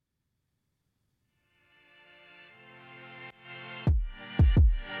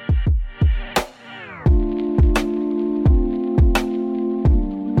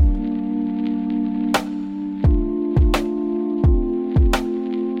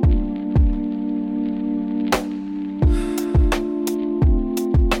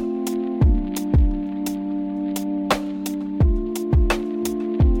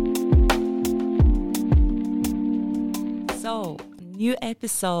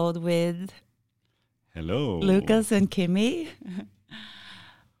episode with Hello. Lucas and Kimmy.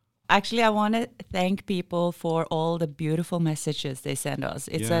 Actually, I want to thank people for all the beautiful messages they send us.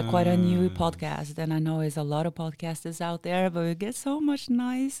 It's quite a new Yes. podcast, and I know there's a lot of podcasters out there, but we get so much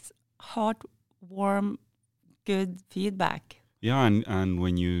nice, hot, warm, good feedback. Yeah, and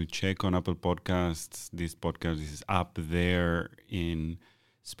when you check on Apple Podcasts, this podcast is up there in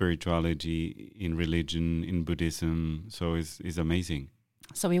spirituality, in religion, in Buddhism. So it's amazing.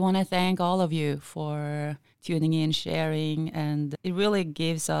 So we want to thank all of you for tuning in, sharing, and it really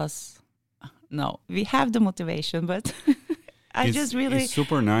gives us, we have the motivation, but It's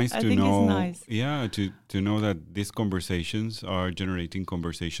super nice I to think know. it's nice. Yeah, to know that these conversations are generating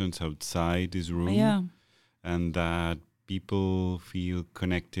conversations outside this room. Yeah. And that people feel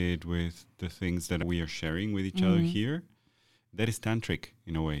connected with the things that we are sharing with each other here. That is tantric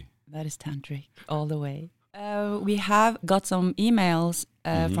in a way. That is tantric all the way. We have got some emails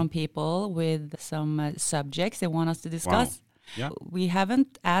from people with some subjects they want us to discuss. Yeah. We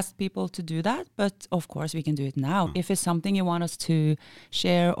haven't asked people to do that, but of course we can do it now. If it's something you want us to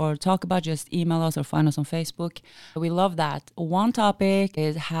share or talk about, just email us or find us on Facebook. We love that. One topic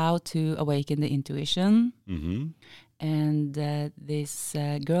is how to awaken the intuition. Mm-hmm. And this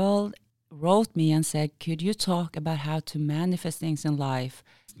girl wrote me and said, could you talk about how to manifest things in life?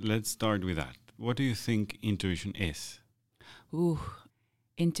 Let's start with that. What do you think intuition is?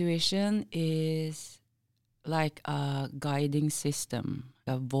 Intuition is like a guiding system,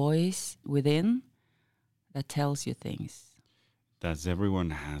 a voice within that tells you things. Does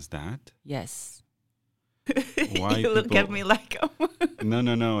everyone has that? Yes. Why you look at me like,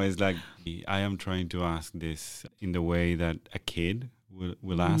 No. It's like I am trying to ask this in the way that a kid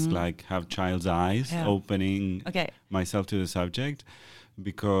will ask, like have child's eyes, opening myself to the subject,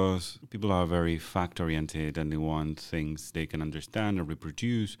 because people are very fact-oriented and they want things they can understand and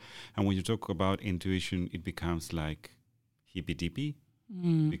reproduce. And when you talk about intuition, it becomes like hippy-dippy,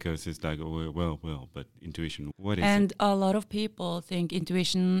 because it's like, but intuition, what is it? And a lot of people think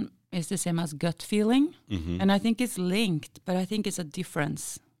intuition is the same as gut feeling. And I think it's linked, but I think it's a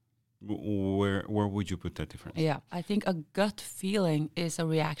difference. Where would you put that difference? Yeah, I think a gut feeling is a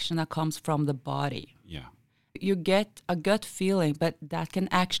reaction that comes from the body. Yeah. You get a gut feeling, but that can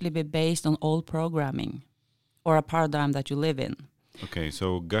actually be based on old programming or a paradigm that you live in. Okay,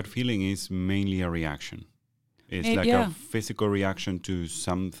 so gut feeling is mainly a reaction. It's like yeah. a physical reaction to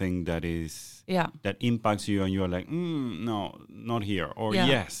something that impacts you, and you're like, no, not here, or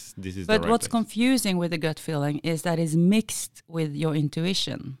yes, this is. But the right what's place. confusing with the gut feeling is that it's mixed with your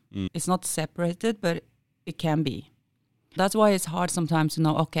intuition. It's not separated, but it can be. That's why it's hard sometimes to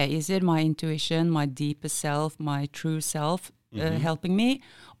know, okay, is it my intuition, my deepest self, my true self helping me?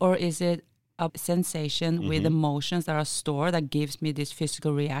 Or is it a sensation with emotions that are stored that gives me this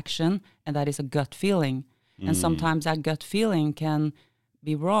physical reaction, and that is a gut feeling? And sometimes that gut feeling can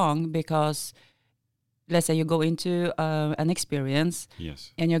be wrong because, let's say you go into an experience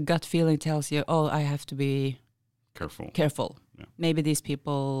and your gut feeling tells you, oh, I have to be careful. Yeah. Maybe these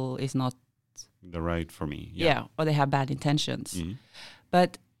people is not the right for me. Yeah, or they have bad intentions.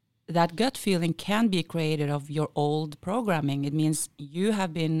 But that gut feeling can be created of your old programming. It means you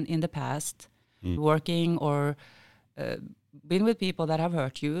have been in the past working or been with people that have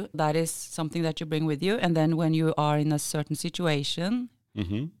hurt you. That is something that you bring with you. And then when you are in a certain situation,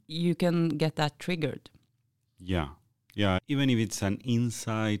 you can get that triggered. Yeah. Even if it's an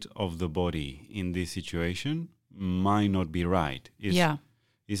insight of the body in this situation, might not be right.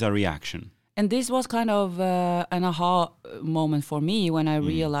 It's a reaction. And this was kind of an aha moment for me when I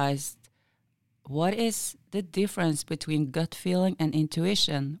realized, what is the difference between gut feeling and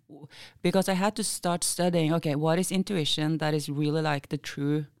intuition? Because I had to start studying, okay, what is intuition that is really like the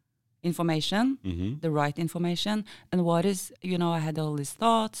true information, the right information, and what is, I had all these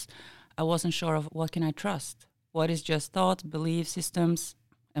thoughts. I wasn't sure of what can I trust. What is just thought, belief systems,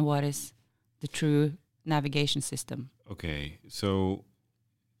 and what is the true navigation system? Okay, so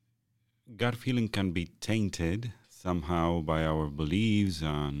gut feeling can be tainted somehow by our beliefs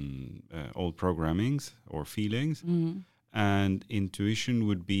and old programmings or feelings. And intuition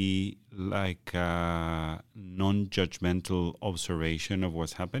would be like a non-judgmental observation of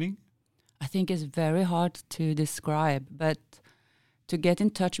what's happening. I think it's very hard to describe, but to get in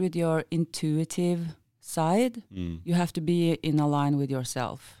touch with your intuitive side, you have to be in a line with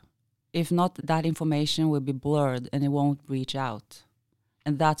yourself. If not, that information will be blurred and it won't reach out.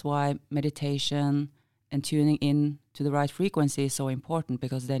 And that's why meditation and tuning in to the right frequency is so important,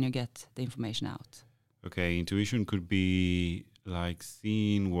 because then you get the information out. Okay, intuition could be like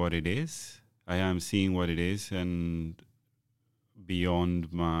seeing what it is. I am seeing what it is, and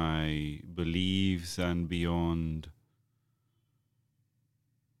beyond my beliefs and beyond.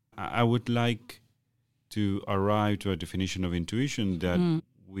 I would like to arrive to a definition of intuition that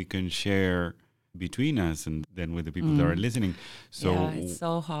we can share between us and then with the people that are listening. So yeah, it's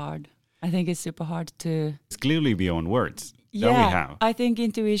so hard. I think it's super hard to... It's clearly beyond words that we have. I think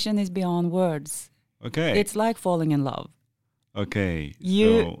intuition is beyond words. Okay. It's like falling in love. Okay.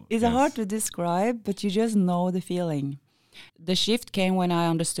 It's hard to describe, but you just know the feeling. The shift came when I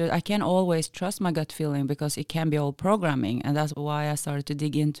understood I can't always trust my gut feeling because it can be all programming. And that's why I started to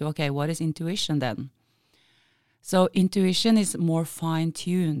dig into, okay, what is intuition then? So intuition is more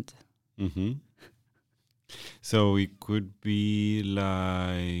fine-tuned. Mm-hmm. So it could be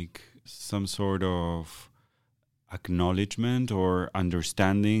like some sort of acknowledgement or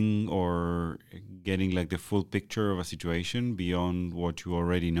understanding or getting like the full picture of a situation beyond what you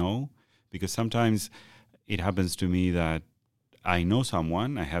already know. Because sometimes it happens to me that I know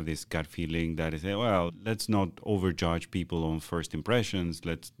someone, I have this gut feeling that I say, well, let's not overjudge people on first impressions.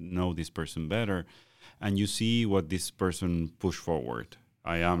 Let's know this person better. And you see what this person push forward.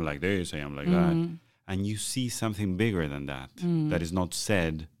 I am like this, I am like that. And you see something bigger than that, that is not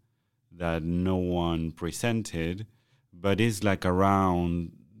said, that no one presented, but is like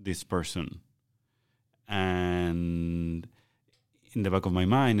around this person. And in the back of my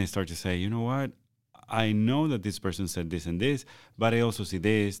mind, I start to say, you know what? I know that this person said this and this, but I also see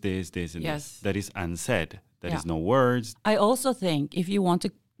this, and this. That is unsaid. That is no words. I also think if you want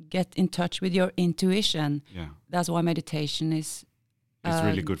to get in touch with your intuition, that's why meditation is... It's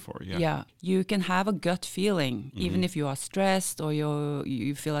really good for you. Yeah, you can have a gut feeling, even if you are stressed or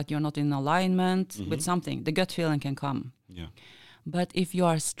you feel like you're not in alignment with something. The gut feeling can come. Yeah. But if you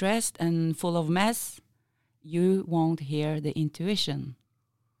are stressed and full of mess, you won't hear the intuition.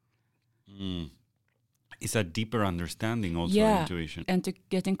 It's a deeper understanding also of intuition. And to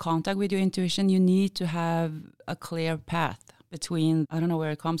get in contact with your intuition, you need to have a clear path between, I don't know where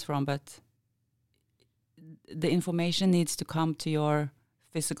it comes from, but the information needs to come to your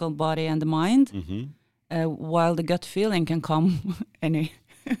physical body and the mind, while the gut feeling can come anytime,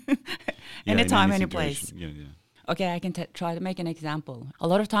 any place. Okay, I can try to make an example. A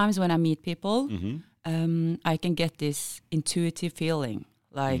lot of times when I meet people, I can get this intuitive feeling.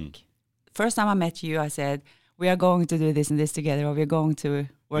 Like, first time I met you, I said, we are going to do this and this together, or we're going to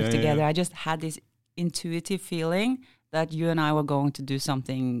work together. I just had this intuitive feeling that you and I were going to do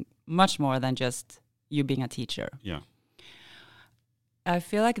something much more than just you being a teacher. Yeah. I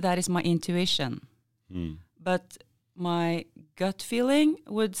feel like that is my intuition. But my gut feeling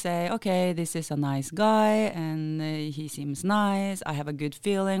would say, okay, this is a nice guy and he seems nice. I have a good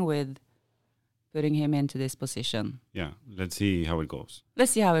feeling with putting him into this position. Yeah, let's see how it goes.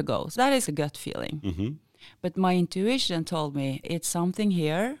 That is a gut feeling. But my intuition told me it's something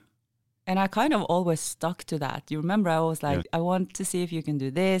here. And I kind of always stuck to that. You remember I was like, I want to see if you can do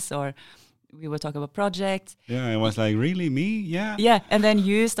this, or we were talking about projects. Yeah, I was like, really, me? Yeah. Yeah, and then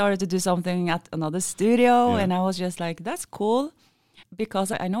you started to do something at another studio, and I was just like, that's cool,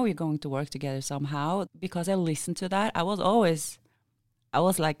 because I know we're going to work together somehow. Because I listened to that, I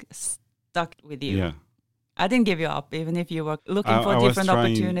was like stuck with you. Yeah. I didn't give you up, even if you were looking for different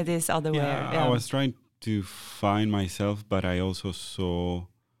opportunities elsewhere. I was trying to find myself, but I also saw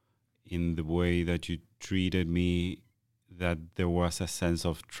in the way that you treated me that there was a sense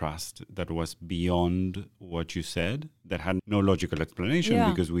of trust that was beyond what you said, that had no logical explanation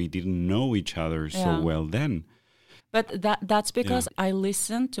because we didn't know each other so well then. But that's because I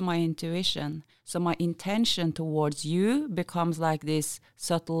listened to my intuition. So my intention towards you becomes like this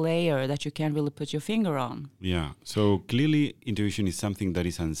subtle layer that you can't really put your finger on. Yeah. So clearly intuition is something that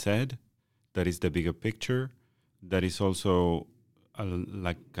is unsaid, that is the bigger picture, that is also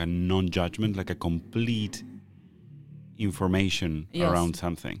like a non-judgment, like a complete information around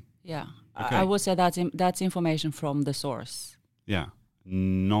something. Yeah. Okay. I would say that's information from the source. Yeah.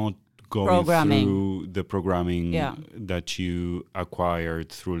 Not going through the programming that you acquired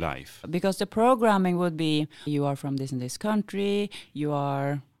through life. Because the programming would be, you are from this and this country, you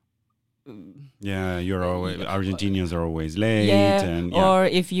are... you're always, Argentinians are always late. Or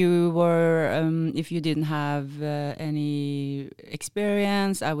if you were, if you didn't have any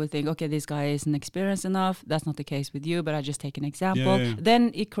experience, I would think, okay, this guy isn't experienced enough. That's not the case with you, but I just take an example.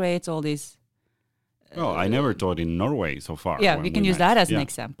 Then it creates all these... I never taught in Norway so far. Yeah, we can use that as an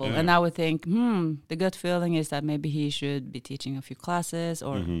example. And I would think, the gut feeling is that maybe he should be teaching a few classes.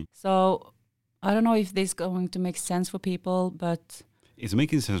 Or So I don't know if this is going to make sense for people, but... It's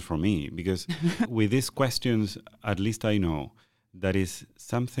making sense for me, because with these questions, at least I know that is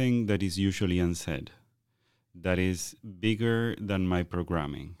something that is usually unsaid, that is bigger than my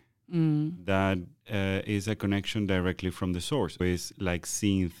programming. That is a connection directly from the source. It's like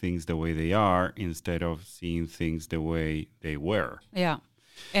seeing things the way they are instead of seeing things the way they were. Yeah.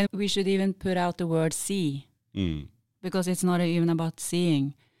 And we should even put out the word see, because it's not even about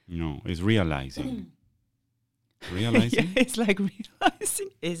seeing. No, it's realizing. Realizing? Yeah, it's like realizing.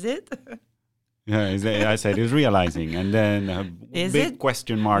 Is it? Yeah, I said it's realizing, and then a big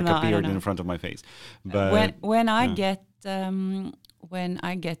question mark appeared in front of my face. But when I get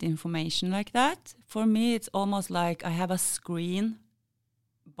information like that, for me it's almost like I have a screen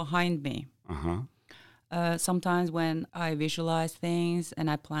behind me. Sometimes when I visualize things and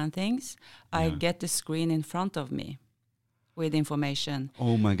I plan things, I get the screen in front of me with information.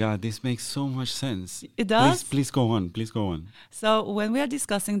 Oh my God, this makes so much sense. It does? Please go on. Please go on. So when we are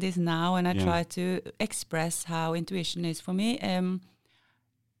discussing this now and I try to express how intuition is for me,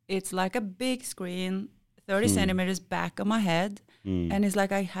 it's like a big screen, 30 centimeters back of my head. And it's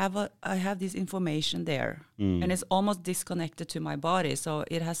like I have this information there. And it's almost disconnected to my body. So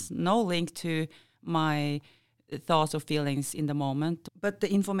it has no link to my thoughts or feelings in the moment. But the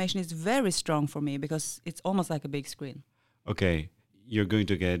information is very strong for me because it's almost like a big screen. Okay, you're going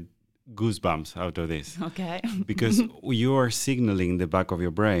to get goosebumps out of this. Okay. Because you are signaling the back of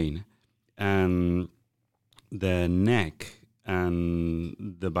your brain, and the neck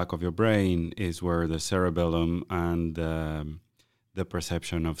and the back of your brain is where the cerebellum and the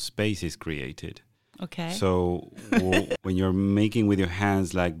perception of space is created. Okay. So when you're making with your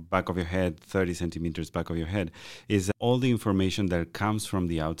hands, like back of your head, 30 centimeters back of your head, is all the information that comes from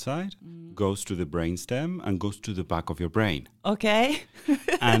the outside goes to the brainstem and goes to the back of your brain. Okay.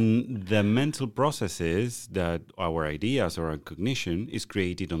 And the mental processes that our ideas or our cognition is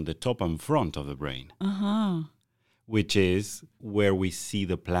created on the top and front of the brain, which is where we see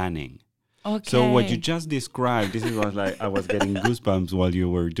the planning. Okay. So what you just described, this is what I was getting goosebumps while you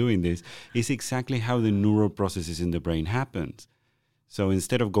were doing this, is exactly how the neural processes in the brain happens. So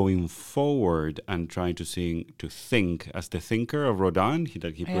instead of going forward and trying to think as the thinker of Rodin, he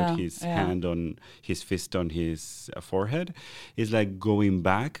put his hand on his fist on his forehead, is like going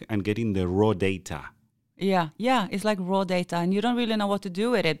back and getting the raw data. Yeah, it's like raw data, and you don't really know what to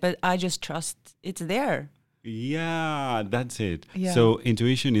do with it, but I just trust it's there. Yeah, that's it. Yeah. So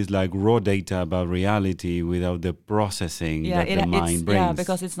intuition is like raw data about reality without the processing that the mind brings. Yeah,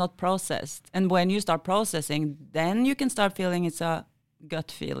 because it's not processed. And when you start processing, then you can start feeling it's a gut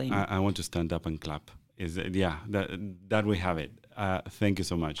feeling. I want to stand up and clap. That we have it. Thank you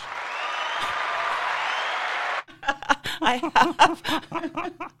so much. I have.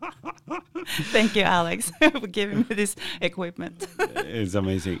 Thank you, Alex, for giving me this equipment. It's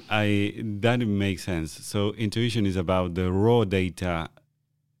amazing. That makes sense. So intuition is about the raw data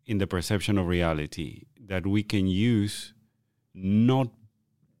in the perception of reality that we can use not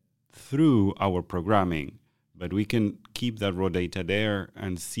through our programming, but we can keep that raw data there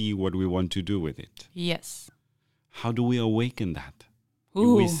and see what we want to do with it. Yes. How do we awaken that?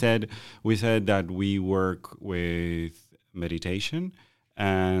 Ooh. We said that we work with meditation,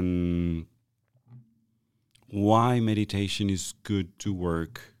 and why meditation is good to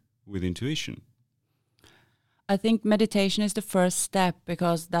work with intuition. I think meditation is the first step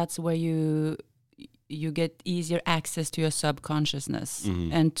because that's where you get easier access to your subconsciousness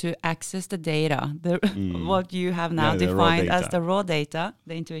and to access the data, what you have now defined as the raw data,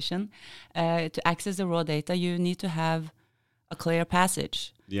 the intuition. To access the raw data, you need to have a clear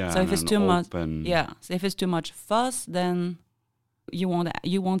passage. Yeah. So if it's too much, so if it's too much fuss, then you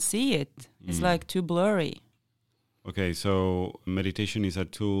won't see it. It's like too blurry. Okay, so meditation is a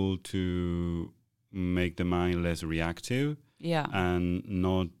tool to make the mind less reactive. Yeah. And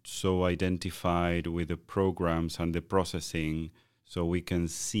not so identified with the programs and the processing, so we can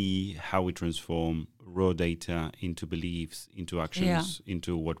see how we transform raw data into beliefs, into actions,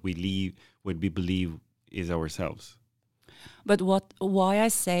 into what we believe is ourselves. But why I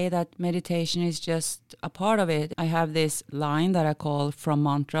say that meditation is just a part of it, I have this line that I call from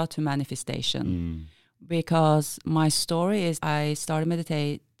mantra to manifestation. Because my story is I started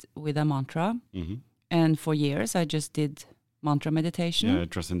meditate with a mantra, and for years I just did mantra meditation. Yeah,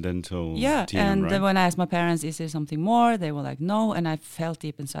 transcendental. Yeah, TM, and right? when I asked my parents, is there something more? They were like, no, and I felt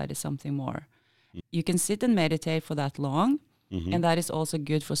deep inside there's something more. You can sit and meditate for that long, and that is also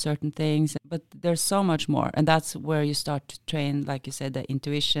good for certain things, but there's so much more, and that's where you start to train, like you said, the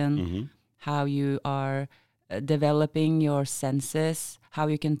intuition, how you are developing your senses, how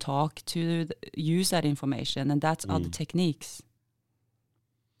you can talk to use that information, and that's other techniques.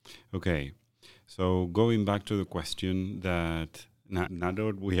 Okay. So going back to the question that Not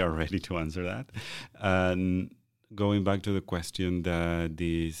that we are ready to answer that. And going back to the question that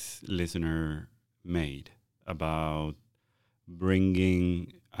this listener made about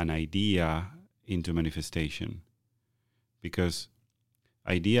bringing an idea into manifestation, because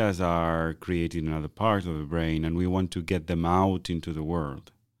ideas are created in other parts of the brain and we want to get them out into the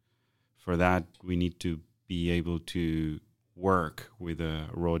world. For that, we need to be able to work with the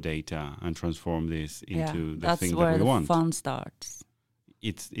raw data and transform this into the thing that we want. That's where the fun starts.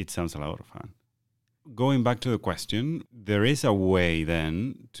 It sounds a lot of fun. Going back to the question, there is a way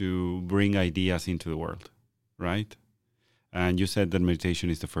then to bring ideas into the world, right? And you said that meditation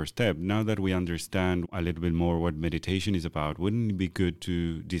is the first step. Now that we understand a little bit more what meditation is about, wouldn't it be good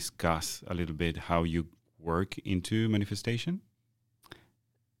to discuss a little bit how you work into manifestation?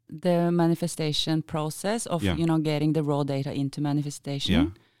 The manifestation process of, getting the raw data into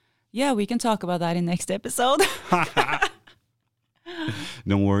manifestation. Yeah, we can talk about that in next episode.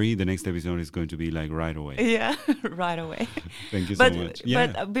 Don't worry, the next episode is going to be like right away. Yeah, right away. Thank you so much.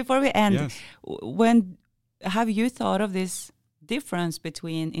 But before we end, when have you thought of this difference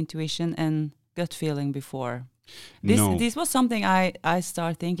between intuition and gut feeling before? This was something I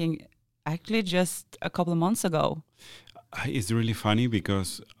started thinking actually just a couple of months ago. It's really funny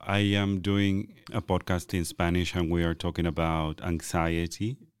because I am doing a podcast in Spanish and we are talking about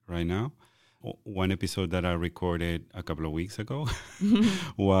anxiety right now. One episode that I recorded a couple of weeks ago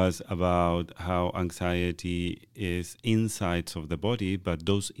was about how anxiety is insides of the body, but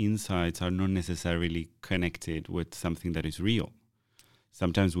those insights are not necessarily connected with something that is real.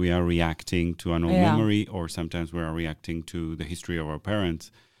 Sometimes we are reacting to an old memory, or sometimes we are reacting to the history of our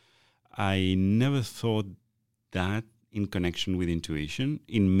parents. I never thought that in connection with intuition.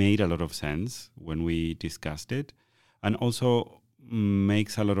 It made a lot of sense when we discussed it, and also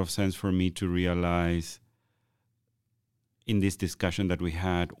makes a lot of sense for me to realize in this discussion that we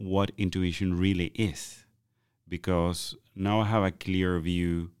had what intuition really is, because now I have a clear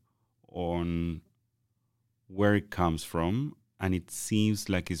view on where it comes from, and it seems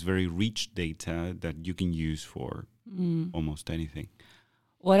like it's very rich data that you can use for almost anything.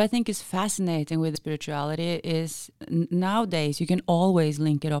 What I think is fascinating with spirituality is nowadays you can always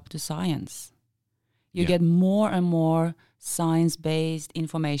link it up to science. You get more and more science-based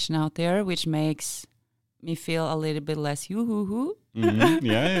information out there, which makes me feel a little bit less hoo-hoo-hoo. Mm-hmm.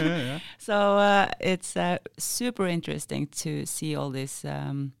 Yeah. So it's super interesting to see all this.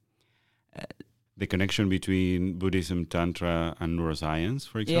 The connection between Buddhism, Tantra, and neuroscience,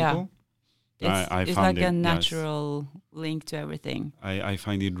 for example. Yeah. It's like a natural link to everything. I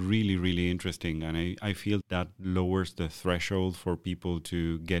find it really, really interesting. And I feel that lowers the threshold for people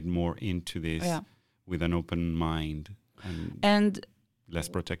to get more into this with an open mind and less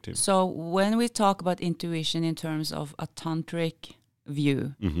protective. So when we talk about intuition in terms of a tantric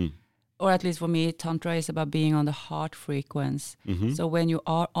view, or at least for me, Tantra is about being on the heart frequency. So when you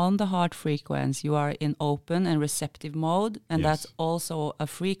are on the heart frequency, you are in open and receptive mode. And that's also a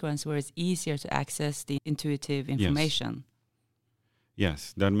frequency where it's easier to access the intuitive information.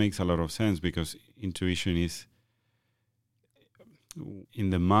 Yes, that makes a lot of sense, because intuition is,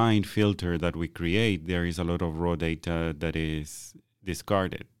 in the mind filter that we create, there is a lot of raw data that is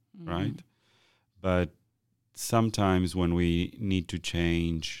discarded, right? But sometimes when we need to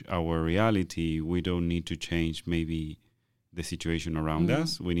change our reality, we don't need to change maybe the situation around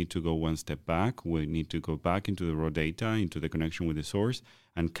us. We need to go one step back. We need to go back into the raw data, into the connection with the source,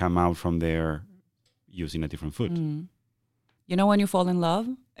 and come out from there using a different foot. You know, when you fall in love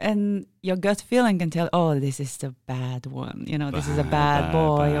and your gut feeling can tell, oh, this is the bad one. You know, this is a bad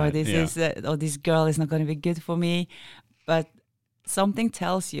boy, or this is, or this girl is not going to be good for me. But something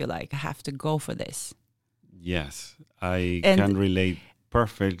tells you, like, I have to go for this. Yes, I can relate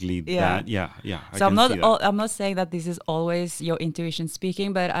perfectly. That So I'm not saying that this is always your intuition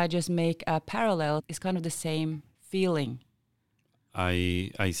speaking, but I just make a parallel. It's kind of the same feeling.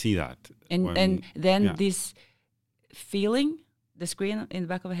 I see that. And then this feeling, the screen in the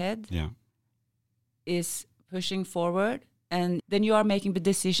back of the head, is pushing forward, and then you are making the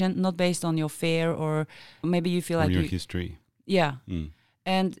decision not based on your fear, or maybe you feel like your history. Yeah,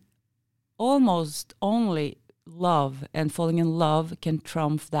 and almost only love and falling in love can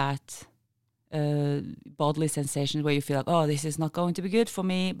trump that bodily sensation where you feel like, oh, this is not going to be good for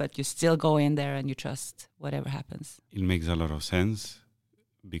me, but you still go in there and you trust whatever happens. It makes a lot of sense,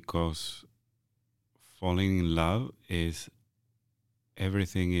 because falling in love is,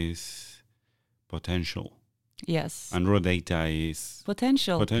 everything is potential. Yes. And raw data is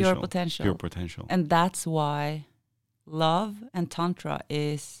potential. Pure potential. Pure potential. And that's why love and Tantra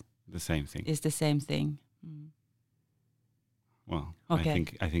is the same thing. Is the same thing. Well, okay.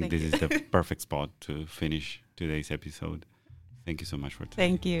 I think this is the perfect spot to finish today's episode. Thank you so much for today.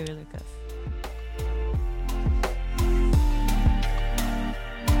 Thank you, Lucas.